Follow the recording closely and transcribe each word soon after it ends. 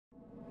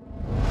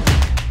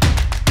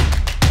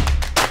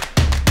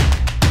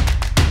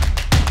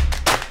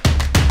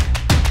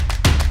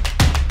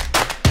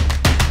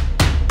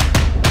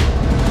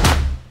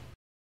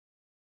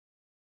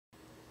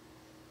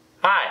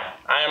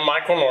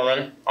Michael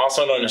Norman,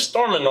 also known as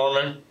Norman and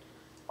Norman,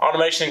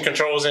 Automation and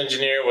Controls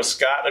Engineer with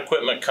Scott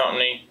Equipment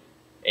Company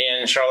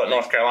in Charlotte,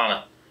 North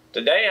Carolina.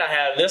 Today I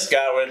have this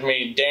guy with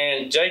me,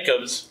 Darren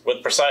Jacobs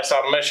with Precise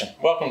Automation.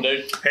 Welcome,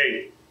 dude.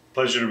 Hey,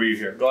 pleasure to be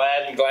here.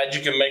 Glad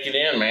you can make it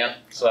in, man.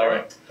 So, all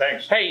right,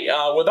 thanks. Hey,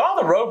 with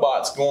all the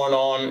robots going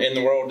on in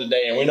the world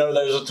today, and we know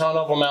there's a ton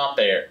of them out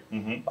there,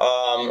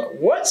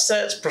 what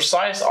sets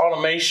Precise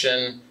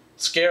Automation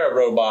Scara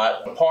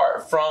robot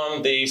apart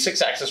from the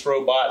 6-axis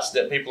robots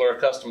that people are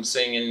accustomed to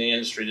seeing in the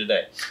industry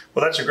today?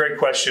 Well, that's a great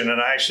question, and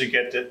I actually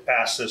get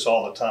asked this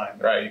all the time,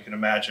 right? You can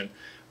imagine.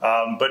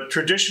 But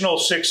traditional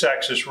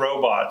 6-axis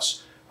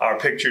robots are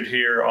pictured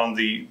here on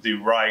the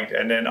right,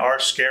 and then our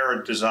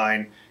Scara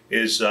design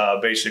is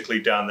basically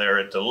down there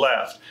at the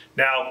left.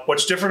 Now,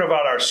 what's different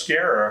about our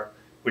Scara,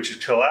 which is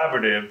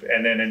collaborative,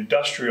 and then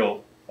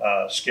industrial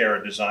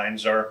Scara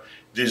designs are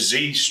the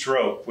Z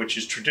stroke, which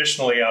is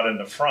traditionally out in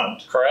the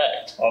front.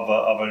 Correct. Of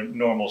a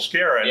normal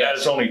Scara, and yes,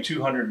 that is only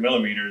 200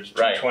 millimeters,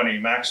 220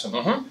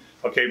 maximum.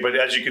 Okay, but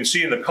as you can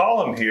see in the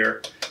column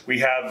here, we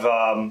have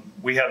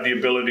the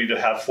ability to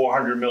have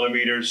 400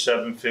 millimeters,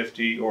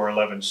 750, or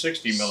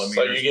 1160 millimeters.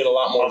 So you get a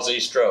lot more Z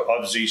stroke.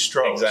 Of Z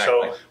stroke.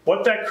 Exactly. So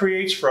what that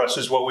creates for us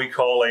is what we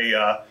call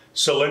a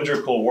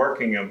cylindrical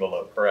working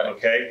envelope. Correct.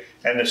 Okay,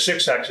 and the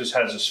 6-axis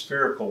has a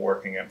spherical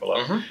working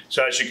envelope.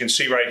 So as you can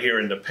see right here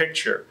in the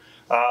picture,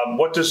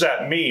 what does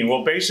that mean?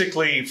 Well,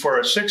 basically, for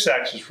a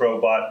 6-axis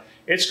robot,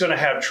 it's going to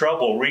have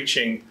trouble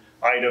reaching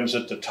items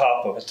at the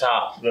top of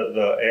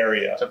the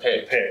area to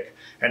pick,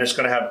 and it's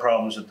going to have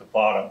problems at the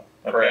bottom.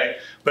 Okay,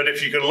 correct. But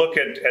if you can look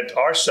at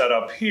our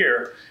setup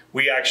here,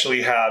 we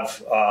actually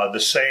have the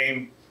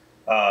same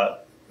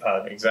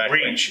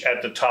reach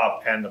at the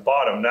top and the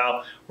bottom.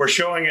 Now we're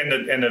showing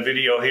in the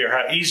video here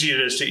how easy it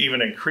is to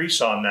even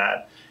increase on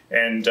that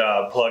and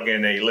plug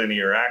in a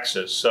linear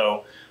axis.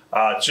 So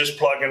just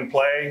plug and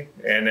play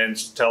and then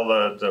tell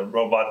the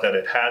robot that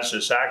it has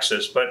this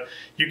axis. But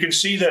you can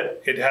see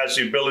that it has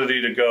the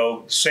ability to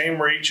go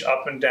same reach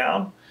up and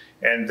down,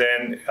 and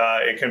then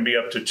it can be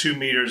up to 2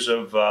 meters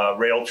of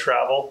rail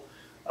travel.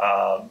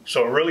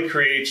 So it really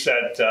creates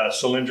that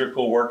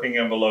cylindrical working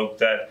envelope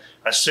that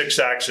a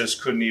 6-axis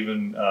couldn't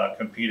even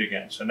compete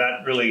against. And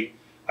that really,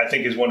 I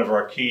think, is one of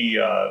our key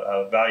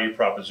value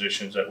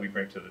propositions that we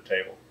bring to the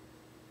table.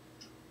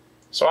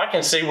 So I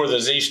can see where the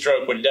Z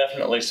stroke would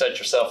definitely set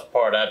yourself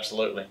apart,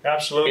 absolutely.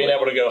 Absolutely. Being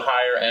able to go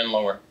higher and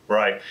lower.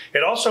 Right.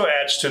 It also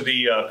adds to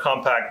the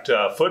compact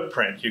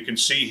footprint. You can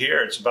see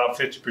here it's about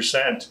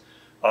 50%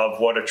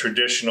 of what a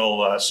traditional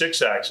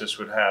 6-axis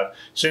would have.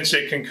 Since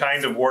it can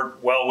kind of work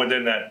well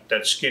within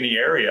that skinny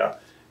area,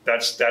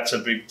 that's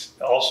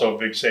also a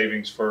big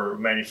savings for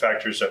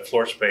manufacturers that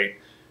floor space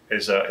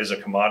is a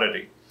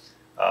commodity.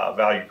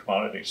 Value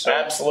commodity. So,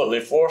 absolutely.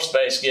 Floor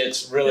space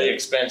gets really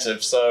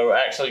expensive, so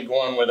actually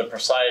going with a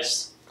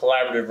Precise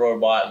collaborative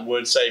robot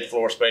would save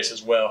floor space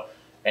as well.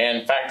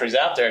 And factories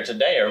out there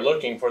today are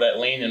looking for that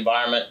lean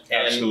environment.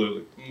 And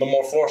absolutely. The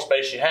more floor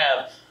space you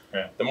have,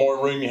 the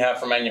more room you have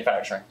for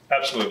manufacturing.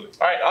 Absolutely.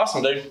 All right,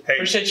 awesome, dude. Hey,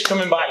 appreciate you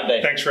coming by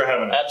today. Thanks for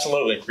having us.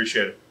 Absolutely.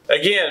 Appreciate it.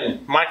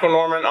 Again, Michael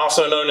Norman,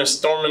 also known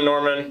as Norman and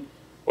Norman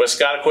with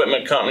Scott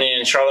Equipment Company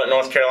in Charlotte,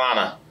 North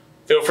Carolina.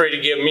 Feel free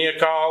to give me a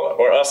call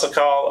or us a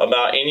call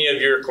about any of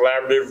your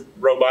collaborative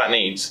robot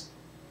needs.